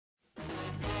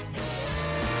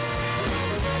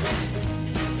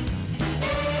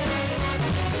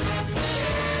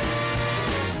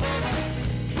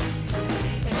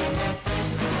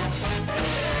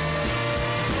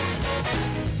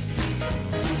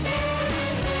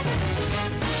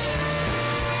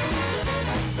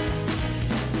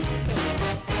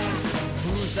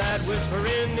bird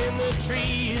whispering in the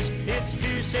trees. It's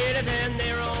two cities and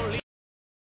they're only.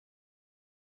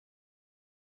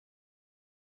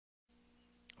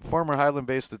 Former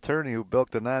Highland-based attorney who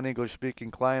bilked a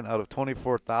non-English-speaking client out of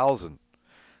 $24,000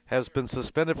 has been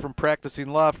suspended from practicing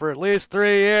law for at least 3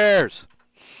 years.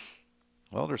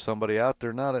 Well, there's somebody out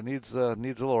there now that needs a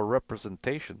little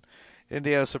representation.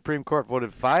 Indiana Supreme Court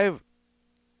voted 5-0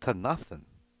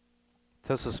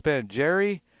 to suspend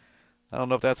Jerry. I don't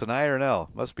know if that's an I or an L.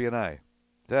 Must be an I. Is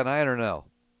that an I or an L?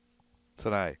 It's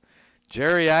an I.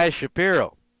 Jerry I.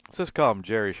 Shapiro. Let's just call him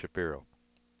Jerry Shapiro.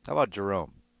 How about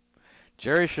Jerome?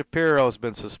 Jerry Shapiro has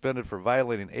been suspended for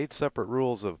violating 8 separate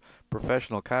rules of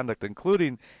professional conduct,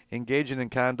 including engaging in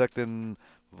conduct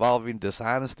involving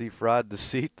dishonesty, fraud,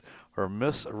 deceit, or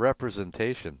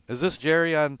misrepresentation. Is this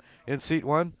Jerry in seat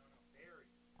 1?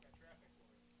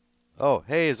 Oh,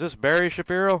 hey, is this Barry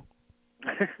Shapiro?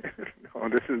 Oh,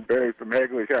 this is Barry from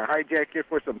Hagley. Can I hijack you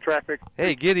for some traffic?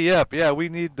 Hey, giddy up. Yeah, we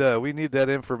need that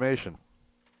information.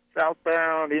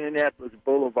 Southbound Indianapolis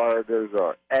Boulevard, there's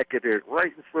an accident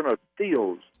right in front of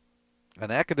Theo's.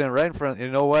 An accident right in front. You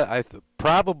know what?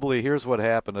 Probably, here's what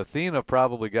happened. Athena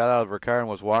probably got out of her car and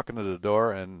was walking to the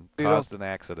door and caused an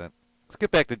accident. Let's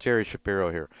get back to Jerry Shapiro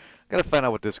here. I got to find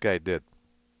out what this guy did.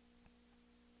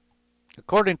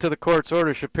 According to the court's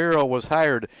order, Shapiro was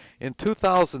hired in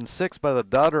 2006 by the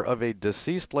daughter of a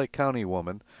deceased Lake County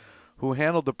woman who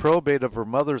handled the probate of her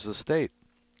mother's estate,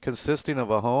 consisting of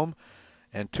a home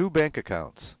and 2 bank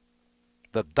accounts.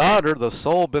 The daughter, the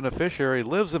sole beneficiary,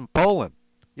 lives in Poland.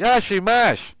 Yashi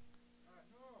Mash!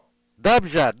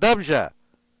 Dubja!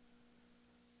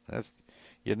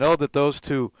 You know that those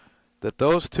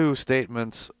two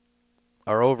statements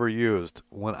are overused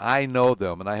when I know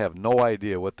them and I have no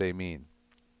idea what they mean.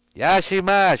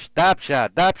 Yashimash,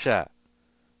 dapsha.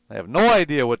 I have no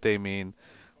idea what they mean,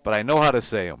 but I know how to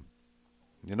say them.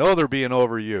 You know they're being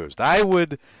overused. I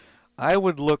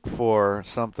would look for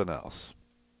something else.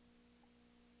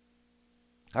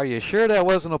 Are you sure that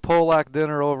wasn't a Polak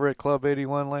dinner over at Club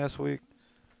 81 last week?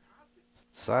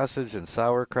 Sausage and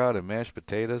sauerkraut and mashed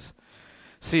potatoes.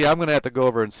 See, I'm going to have to go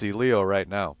over and see Leo right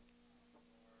now.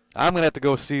 I'm going to have to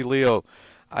go see Leo.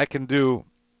 I can do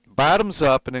bottoms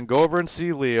up and then go over and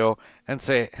see Leo and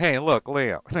say, hey, look,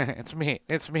 Leo, it's me,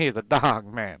 the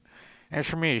dog, man.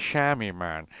 It's me, Shammy,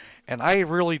 man. And I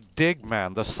really dig,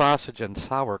 man, the sausage and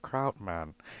sauerkraut,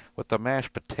 man, with the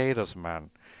mashed potatoes,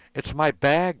 man. It's my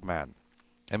bag, man.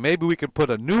 And maybe we can put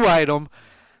a new item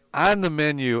on the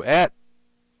menu at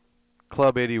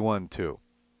Club 81, too.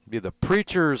 Be the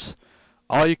Preacher's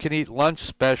all-you-can-eat lunch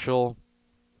special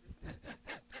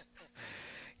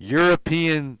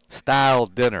European-style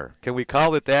dinner. Can we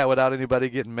call it that without anybody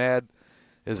getting mad?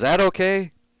 Is that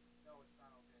okay? No, it's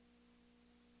not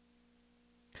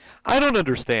okay. I don't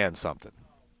understand something.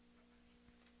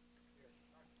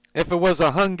 If it was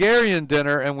a Hungarian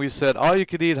dinner and we said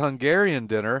all-you-could-eat Hungarian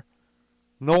dinner,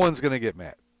 no one's going to get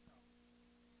mad.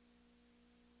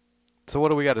 So what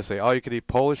do we got to say? All-you-could-eat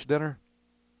Polish dinner?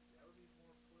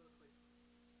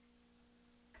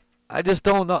 I just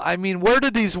don't know. I mean, where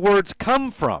did these words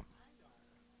come from?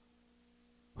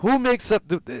 Who makes up?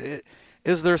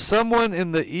 Is there someone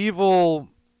in the evil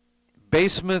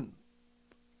basement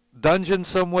dungeon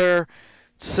somewhere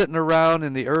sitting around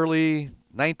in the early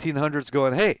 1900s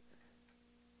going, hey,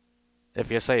 if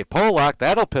you say Polak,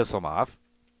 that'll piss them off.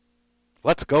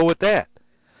 Let's go with that.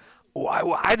 I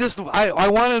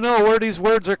want to know where these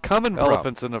words are coming from.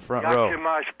 Elephants in the front row. I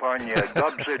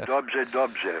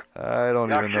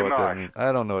don't even know what that means.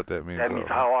 I don't know what that means. That means,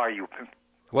 how are you?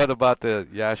 What about the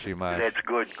Yashimash? That's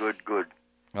good.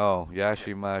 Oh,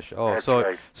 Yashimash. Oh, that's so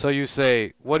right. So you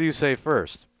say, what do you say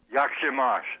first?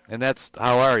 Yakshimash. And that's,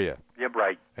 how are you? Yep,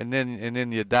 right. And then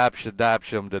you dapsh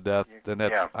them to death. Then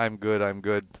that's, yeah. I'm good.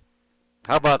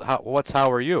 How about,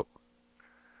 how are you?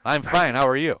 I'm fine. How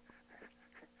are you?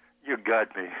 You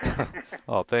got me.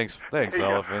 Oh, thanks,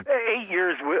 Elephant. 8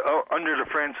 years under the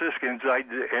Franciscans,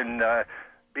 and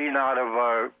being out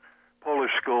of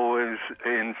Polish school is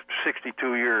in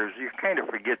 62 years. You kind of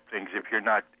forget things if you're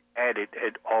not at it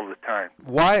all the time.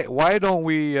 Why don't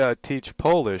we teach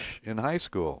Polish in high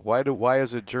school? Why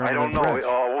is it German? I don't and know. French?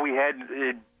 All we had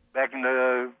back in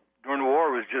during the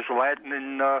war was just Latin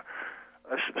and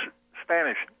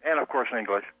Spanish, and of course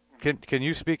English. Can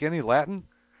you speak any Latin?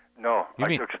 No,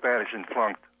 I took Spanish and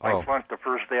flunked. Oh. I flunked the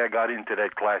first day I got into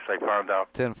that class, I found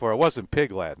out. 10-4. It wasn't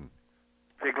Pig Latin.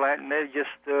 Pig Latin, they just...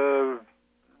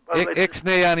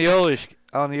 Ixnay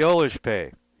on the Olish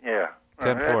pay. Yeah.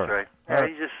 10-4. That's right. Yeah,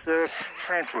 you just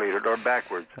translated or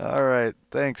backwards. All right.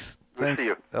 Thanks. We'll see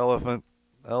you. Elephant.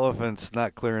 Elephant's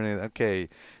not clearing it. Okay.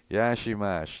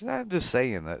 Yashimash. I'm just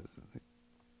saying that.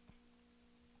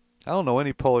 I don't know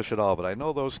any Polish at all, but I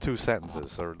know those two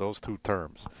sentences, or those two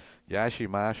terms.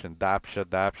 Yashimash and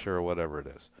Dapsha, or whatever it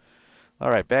is. All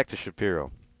right, back to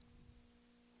Shapiro.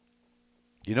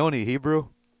 You know any Hebrew?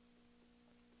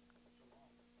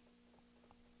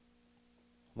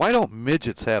 Why don't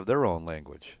midgets have their own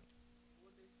language?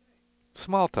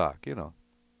 Small talk, you know.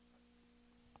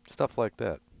 Stuff like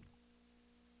that.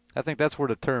 I think that's where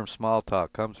the term small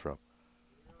talk comes from.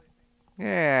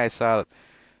 Yeah, I saw it.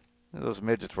 Those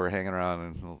midgets were hanging around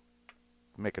and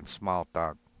making small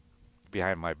talk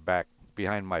behind my back,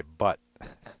 behind my butt.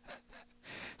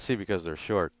 See, because they're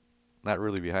short. Not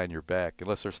really behind your back,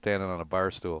 unless they're standing on a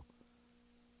bar stool.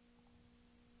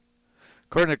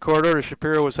 According to court order,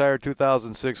 Shapiro was hired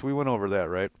 2006. We went over that,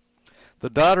 right? The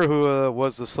daughter, who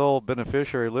was the sole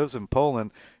beneficiary, lives in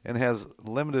Poland and has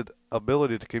limited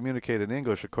ability to communicate in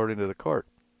English, according to the court.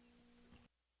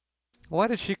 Why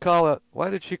did she call a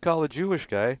Jewish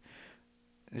guy?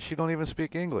 She don't even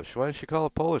speak English. Why did she call a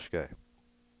Polish guy?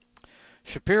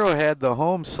 Shapiro had the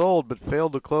home sold but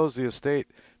failed to close the estate,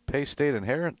 pay state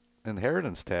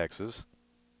inheritance taxes,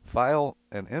 file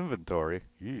an inventory.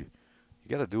 You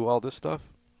got to do all this stuff?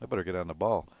 I better get on the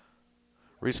ball.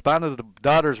 Responded to the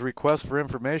daughter's request for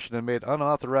information and made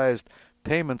unauthorized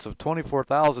payments of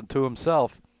 $24,000 to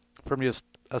himself from the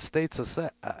estate's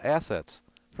assets,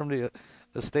 from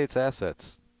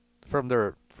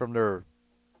their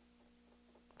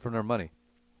money.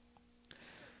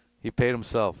 He paid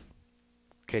himself.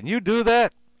 Can you do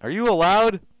that? Are you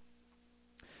allowed?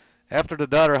 After the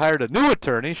daughter hired a new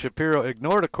attorney, Shapiro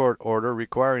ignored a court order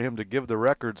requiring him to give the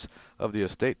records of the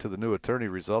estate to the new attorney,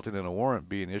 resulting in a warrant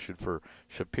being issued for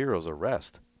Shapiro's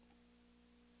arrest.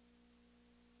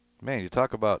 Man, you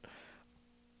talk about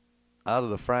out of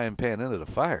the frying pan into the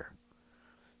fire.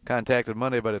 Contacted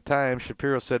Monday by the Times,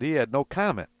 Shapiro said he had no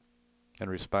comment in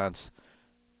response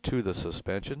to the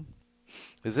suspension.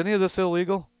 Is any of this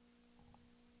illegal?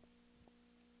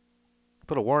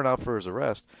 Put a warrant out for his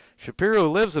arrest. Shapiro, who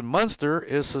lives in Munster,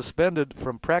 is suspended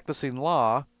from practicing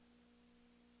law.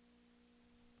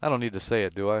 I don't need to say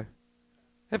it, do I?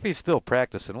 If he's still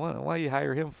practicing, why you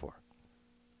hire him for?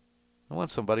 I want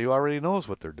somebody who already knows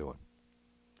what they're doing.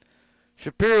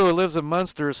 Shapiro, who lives in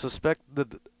Munster, is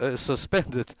suspended.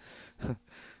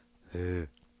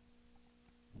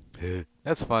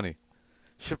 That's funny.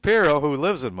 Shapiro, who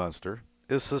lives in Munster,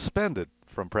 is suspended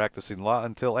from practicing law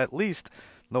until at least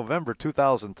November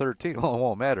 2013. Well, it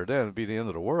won't matter then. It'll be the end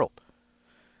of the world.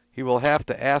 He will have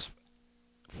to ask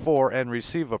for and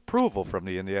receive approval from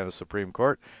the Indiana Supreme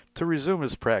Court to resume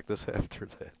his practice after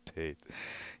that date.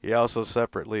 He also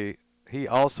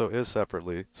is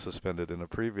separately suspended in a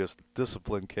previous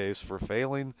discipline case for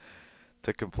failing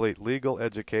to complete legal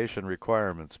education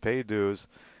requirements, pay dues,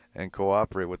 and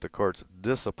cooperate with the court's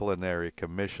disciplinary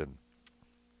commission.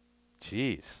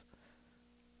 Jeez.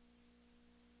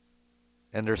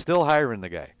 And they're still hiring the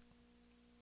guy.